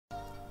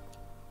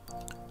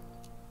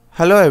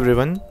Hello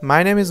everyone,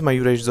 my name is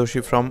Mayuresh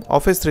Joshi from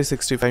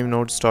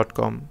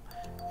Office365notes.com.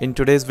 In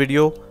today's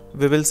video,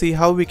 we will see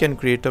how we can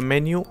create a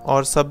menu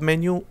or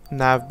submenu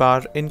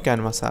navbar in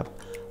Canvas app.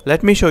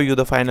 Let me show you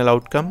the final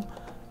outcome.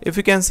 If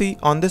you can see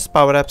on this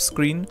PowerApps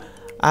screen,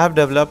 I have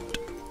developed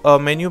a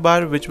menu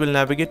bar which will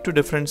navigate to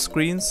different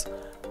screens.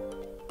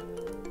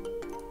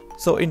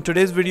 So in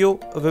today's video,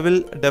 we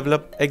will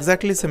develop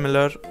exactly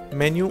similar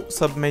menu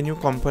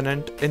submenu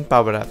component in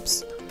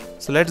PowerApps.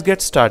 So let's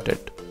get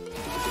started.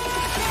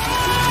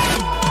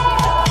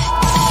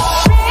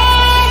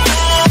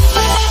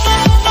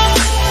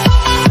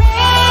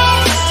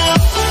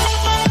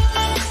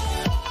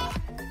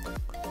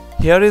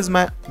 Here is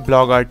my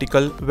blog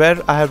article where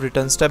I have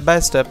written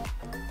step-by-step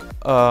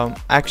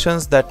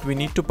actions that we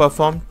need to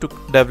perform to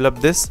develop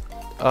this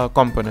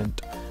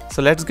component.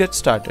 So let's get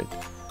started.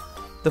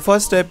 The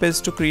first step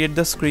is to create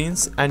the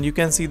screens, and you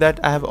can see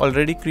that I have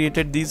already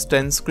created these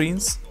 10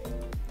 screens.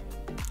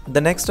 The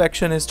next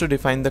action is to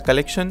define the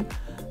collection.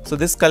 So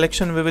this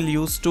collection we will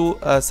use to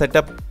set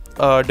up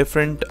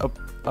different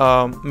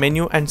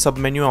menu and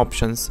submenu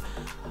options.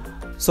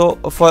 So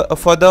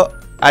for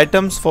the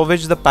items for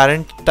which the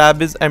parent tab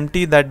is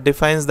empty, that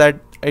defines that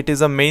it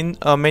is a main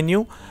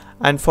menu,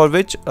 and for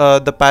which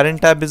the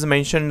parent tab is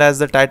mentioned as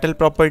the title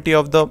property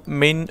of the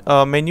main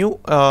menu,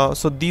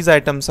 so these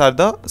items are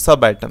the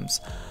sub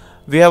items.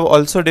 We have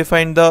also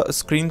defined the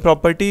screen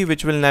property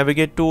which will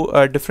navigate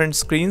to different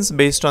screens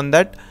based on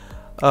that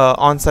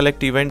on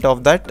select event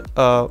of that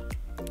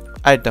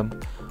item.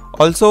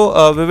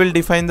 Also we will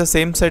define the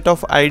same set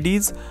of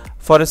IDs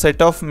for a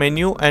set of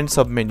menu and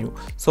submenu.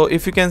 So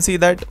if you can see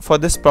that for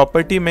this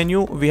property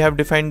menu we have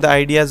defined the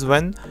ID as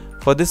 1,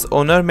 for this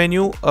owner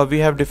menu we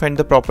have defined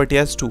the property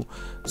as 2,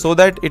 so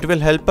that it will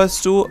help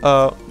us to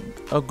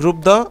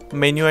group the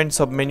menu and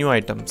submenu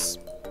items.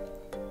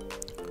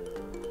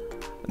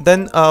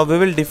 Then we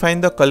will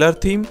define the color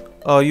theme.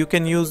 You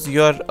can use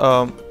your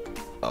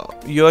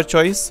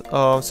choice.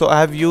 So I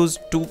have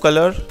used two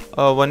color,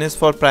 one is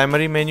for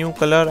primary menu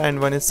color and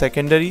one is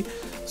secondary,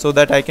 so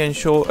that I can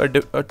show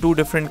two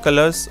different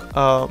colors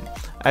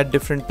at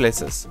different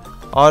places,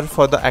 or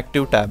for the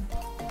active tab.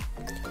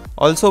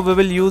 Also we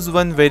will use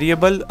one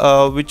variable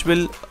which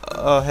will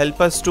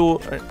help us to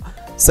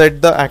set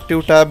the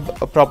active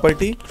tab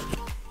property.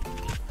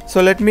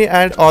 So let me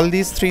add all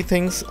these three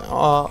things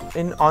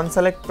in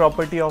onSelect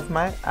property of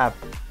my app.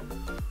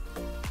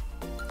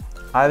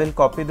 I will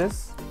copy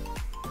this,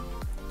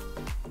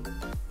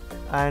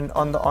 and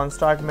on the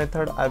onStart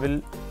method I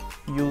will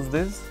use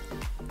this.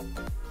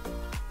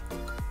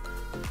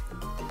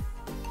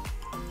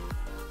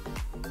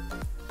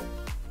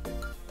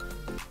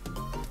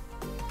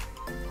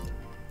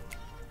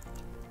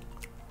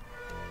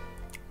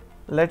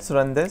 Let's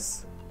run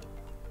this.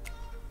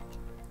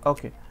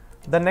 Okay,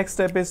 the next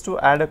step is to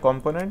add a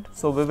component.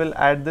 So we will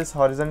add this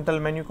horizontal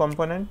menu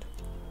component.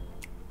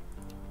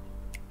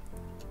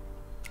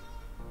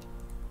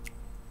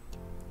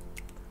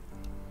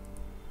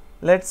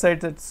 Let's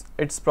set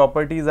its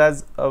properties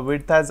as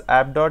width as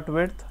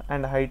app.width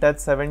and height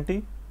as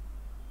 70.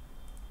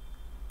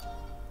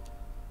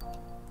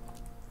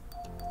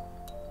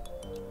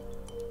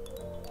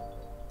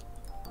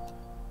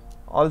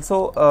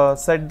 Also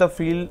set the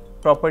field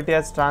property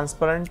as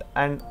transparent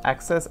and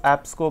access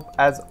app scope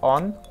as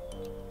on,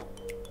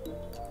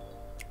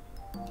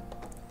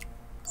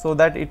 so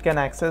that it can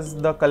access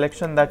the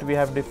collection that we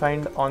have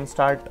defined on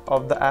start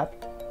of the app.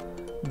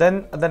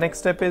 Then the next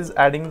step is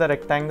adding the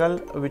rectangle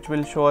which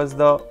will show us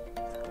the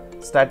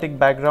static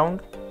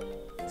background.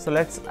 So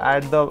let's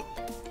add the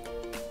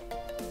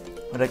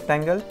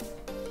rectangle.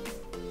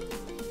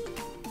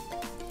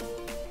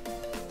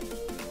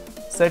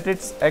 Set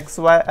its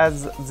XY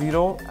as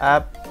 0,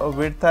 app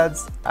width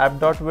as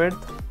app.width,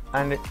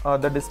 and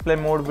the display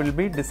mode will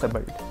be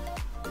disabled.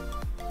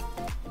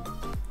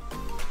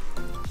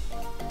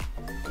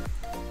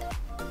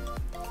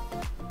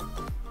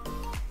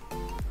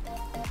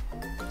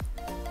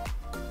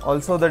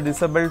 Also the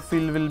disabled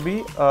field will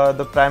be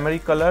the primary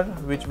color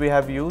which we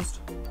have used.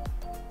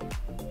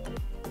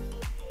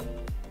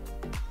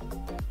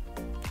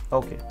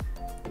 Okay.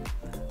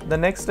 The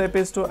next step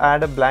is to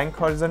add a blank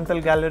horizontal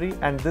gallery,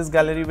 and this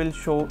gallery will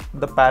show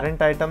the parent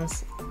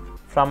items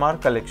from our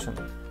collection.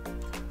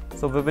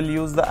 So we will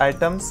use the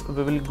items,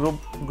 we will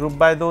group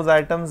by those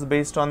items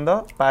based on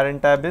the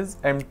parent tab is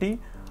empty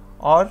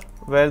or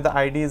where the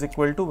ID is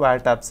equal to where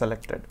tab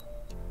selected.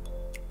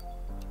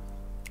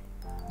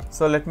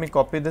 So let me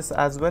copy this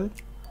as well,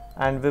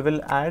 and we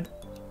will add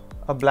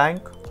a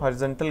blank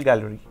horizontal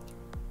gallery.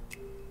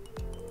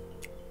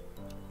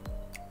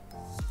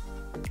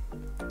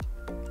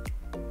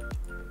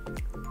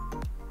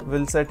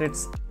 We'll set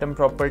its item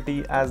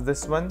property as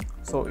this one,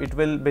 so it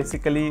will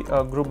basically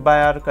group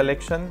by our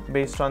collection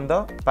based on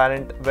the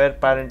parent, where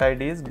parent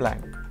ID is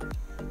blank.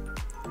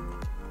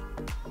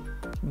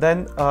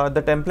 Then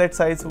the template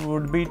size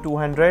would be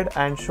 200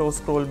 and show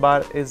scroll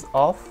bar is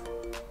off.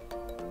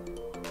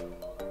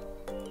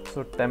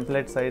 So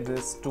template size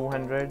is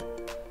 200,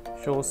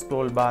 show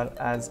scroll bar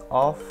as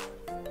off.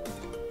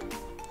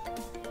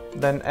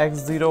 then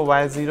x0,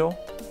 y0,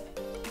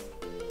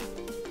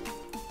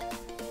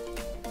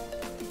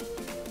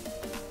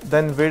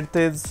 then width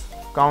is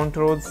count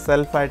rows,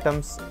 self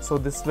items, so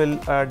this will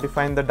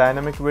define the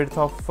dynamic width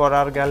for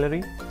our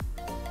gallery.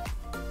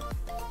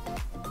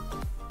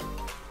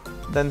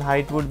 Then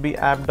height would be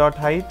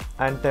app.height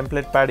and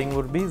template padding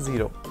would be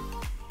 0.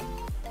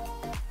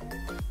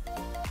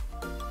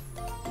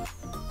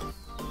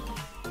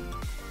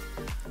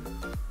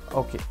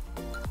 Okay,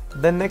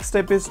 the next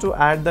step is to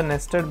add the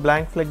nested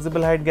blank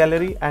flexible height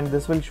gallery, and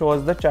this will show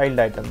us the child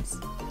items.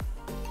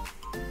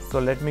 So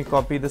let me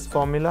copy this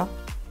formula.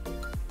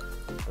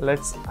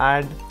 Let's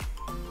add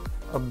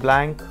a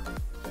blank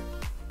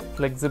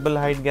flexible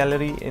height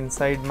gallery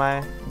inside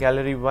my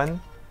gallery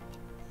 1.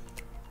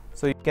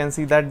 So you can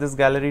see that this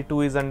gallery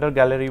 2 is under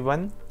gallery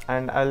 1,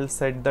 and I'll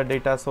set the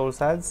data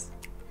source as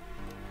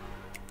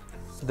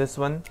this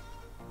one,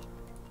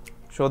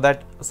 so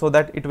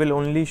that it will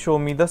only show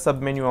me the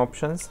submenu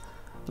options.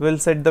 We'll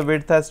set the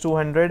width as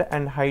 200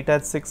 and height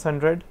as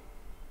 600.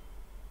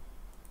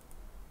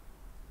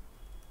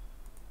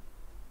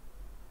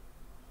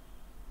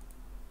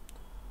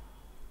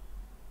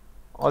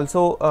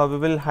 Also we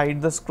will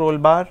hide the scroll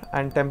bar,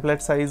 and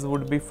template size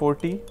would be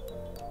 40.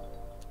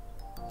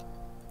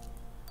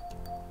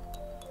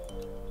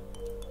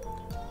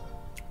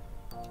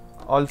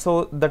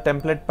 Also the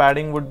template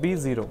padding would be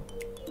 0.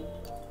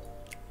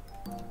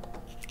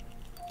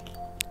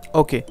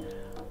 Okay,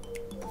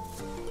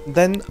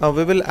 then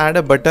we will add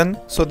a button.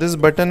 So this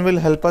button will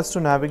help us to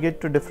navigate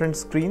to different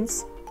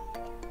screens.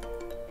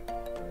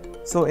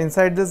 So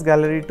inside this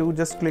gallery 2,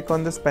 just click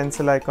on this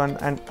pencil icon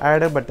and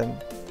add a button.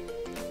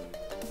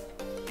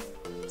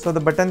 So the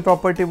button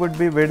property would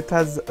be width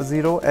as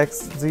 0,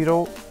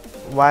 x0,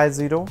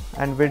 y0,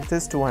 and width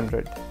is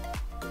 200.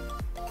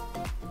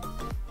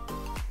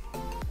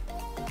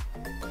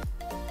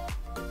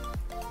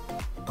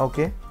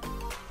 Okay,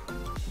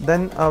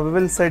 then we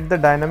will set the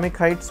dynamic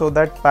height so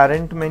that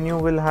parent menu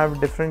will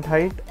have different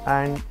height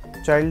and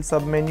child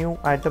submenu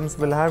items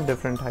will have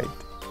different height.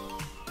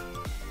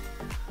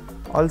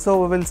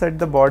 Also we will set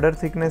the border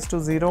thickness to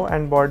 0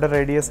 and border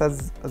radius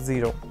as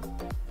 0.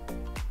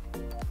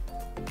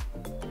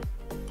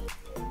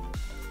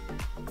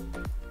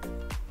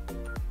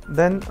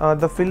 Then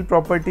the fill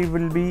property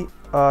will be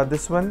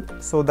this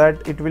one, so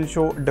that it will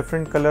show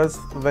different colors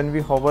when we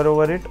hover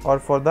over it or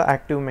for the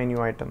active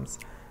menu items.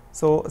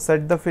 So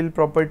set the fill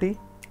property.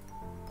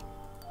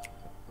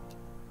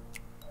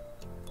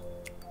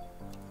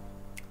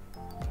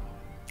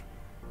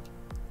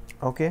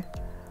 Okay,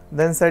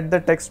 then set the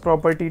text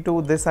property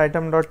to this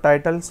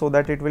item.title, so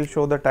that it will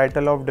show the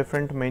title of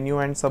different menu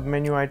and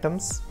submenu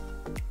items.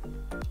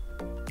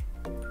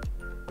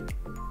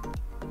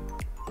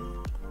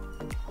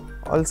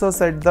 Also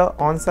set the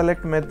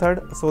onSelect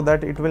method so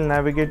that it will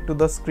navigate to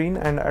the screen,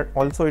 and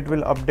also it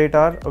will update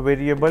our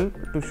variable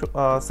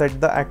to set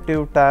the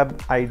active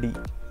tab ID.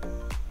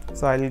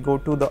 So I will go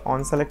to the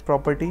onSelect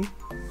property.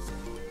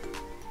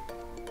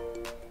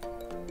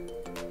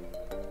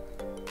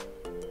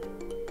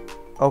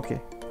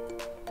 Okay,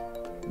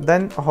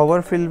 then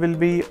hover fill will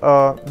be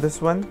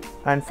this one,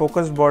 and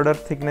focused border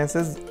thickness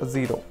is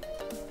 0.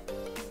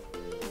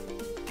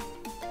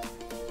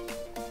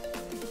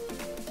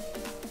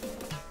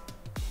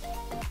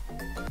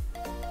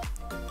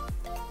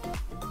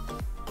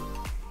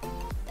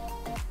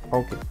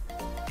 Okay,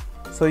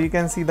 so you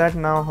can see that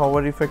now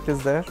hover effect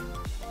is there.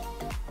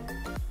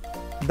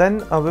 Then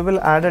we will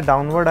add a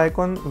downward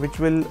icon which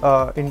will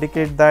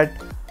indicate that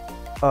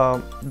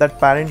that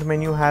parent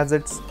menu has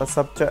its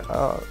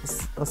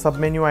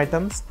submenu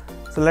items.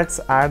 So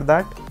let's add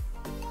that.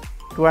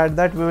 To add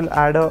that, we will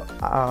add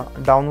a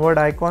downward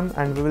icon,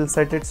 and we will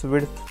set its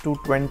width to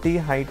 20,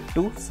 height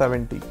to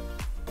 70,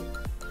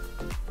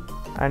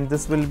 and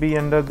this will be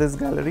under this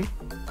gallery.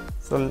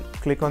 So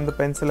click on the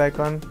pencil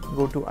icon,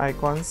 go to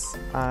icons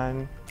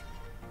and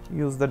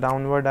use the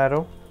downward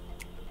arrow.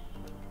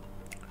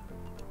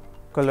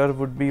 Color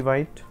would be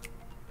white,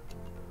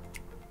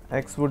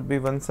 X would be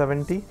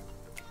 170,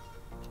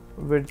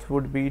 width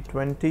would be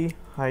 20,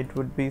 height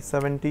would be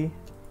 70,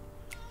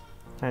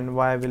 and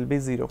Y will be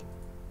 0.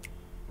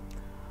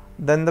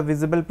 Then the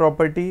visible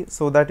property,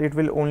 so that it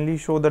will only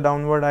show the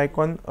downward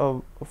icon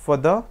for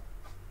the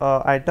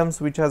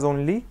items which has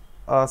only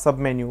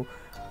submenu.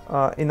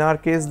 In our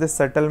case, this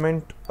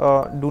settlement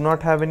do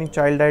not have any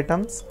child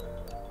items,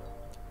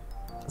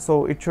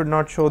 so it should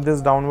not show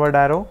this downward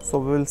arrow. So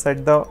we will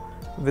set the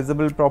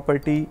visible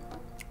property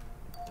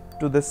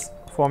to this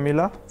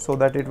formula so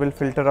that it will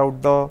filter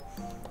out the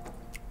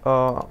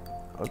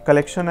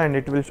collection, and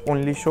it will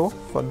only show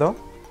for the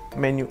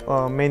menu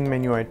main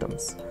menu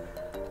items.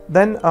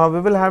 Then we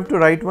will have to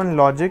write one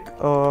logic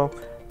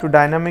to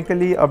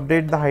dynamically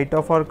update the height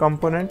of our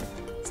component.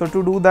 So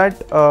to do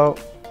that,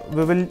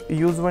 we will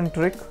use one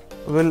trick.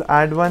 We will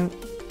add one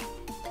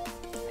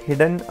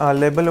hidden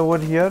label over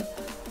here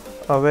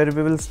where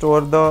we will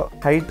store the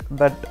height,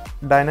 that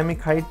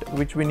dynamic height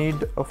which we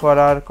need for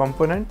our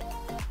component.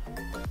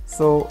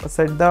 So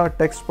set the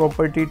text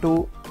property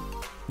to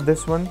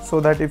this one, so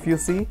that if you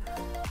see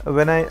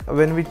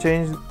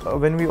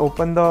when we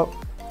open the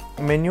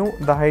menu,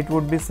 the height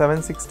would be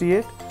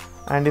 768,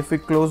 and if we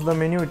close the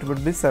menu, it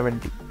would be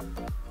 70.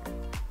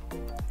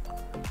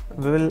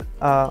 We will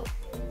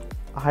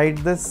hide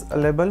this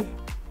label,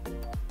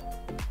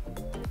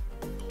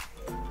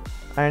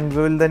 and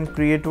we will then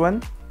create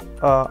one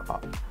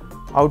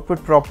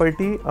output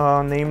property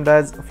named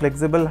as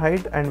flexible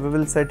height, and we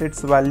will set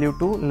its value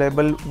to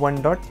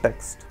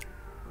label1.text.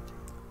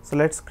 So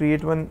let's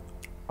create one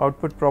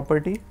output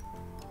property,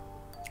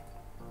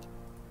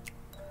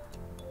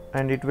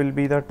 and it will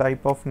be the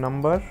type of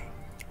number,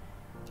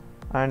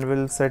 and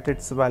we'll set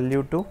its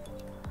value to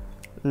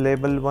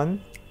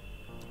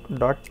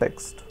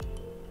label1.text.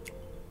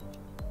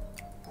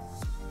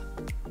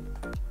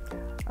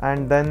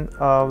 And then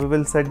we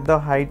will set the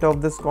height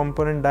of this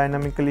component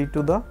dynamically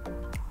to the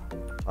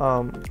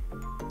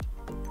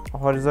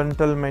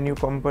horizontal menu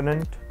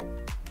component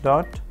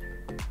dot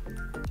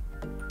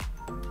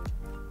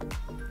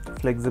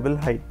flexible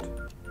height,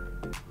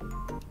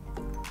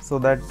 so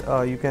that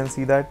you can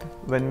see that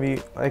when we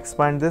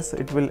expand this,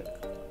 it will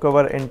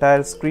cover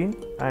entire screen,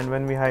 and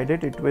when we hide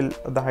it,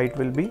 the height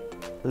will be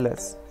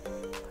less.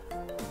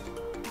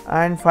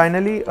 And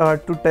finally,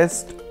 to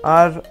test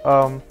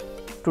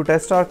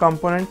our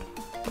component,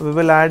 we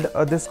will add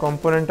this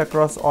component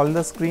across all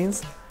the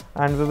screens,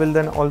 and we will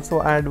then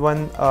also add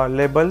one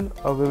label.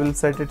 We will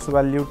set its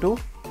value to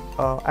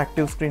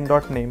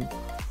ActiveScreen.name.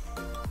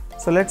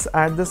 So let's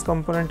add this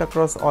component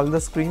across all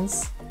the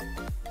screens.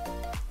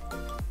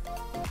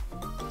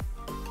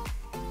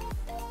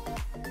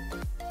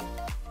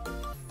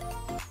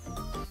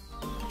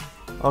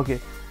 Okay,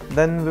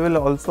 then we will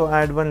also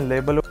add one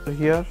label over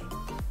here,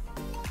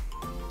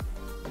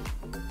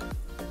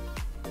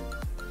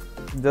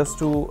 just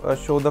to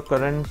show the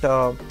current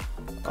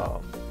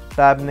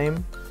tab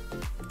name,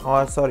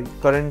 or sorry,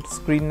 current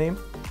screen name.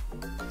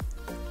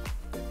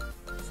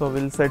 So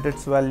we'll set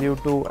its value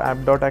to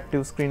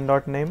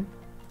app.activescreen.name.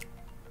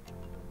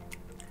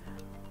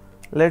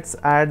 Let's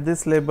add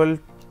this label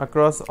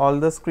across all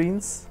the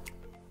screens.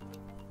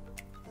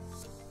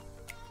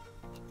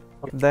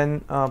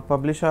 Then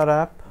publish our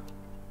app.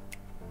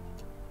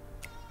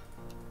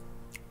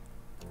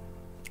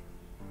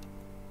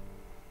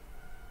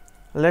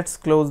 Let's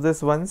close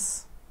this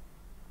once,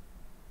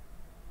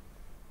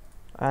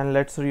 and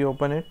let's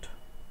reopen it.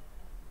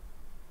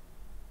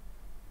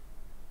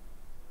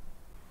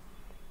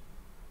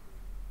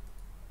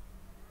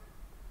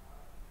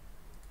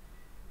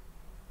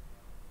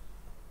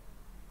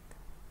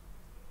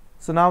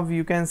 So now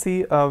you can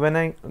see when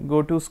I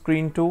go to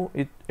screen 2,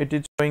 it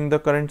is showing the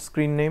current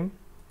screen name.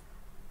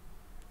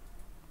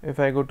 If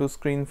I go to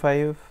screen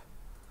 5,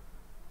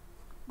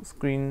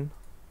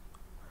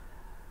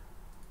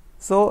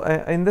 so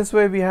in this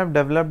way we have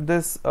developed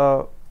this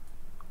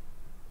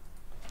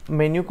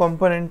menu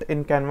component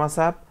in Canvas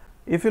app.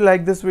 If you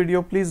like this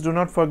video, please do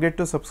not forget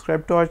to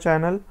subscribe to our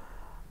channel,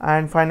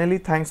 and finally,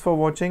 thanks for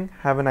watching.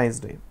 Have a nice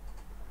day.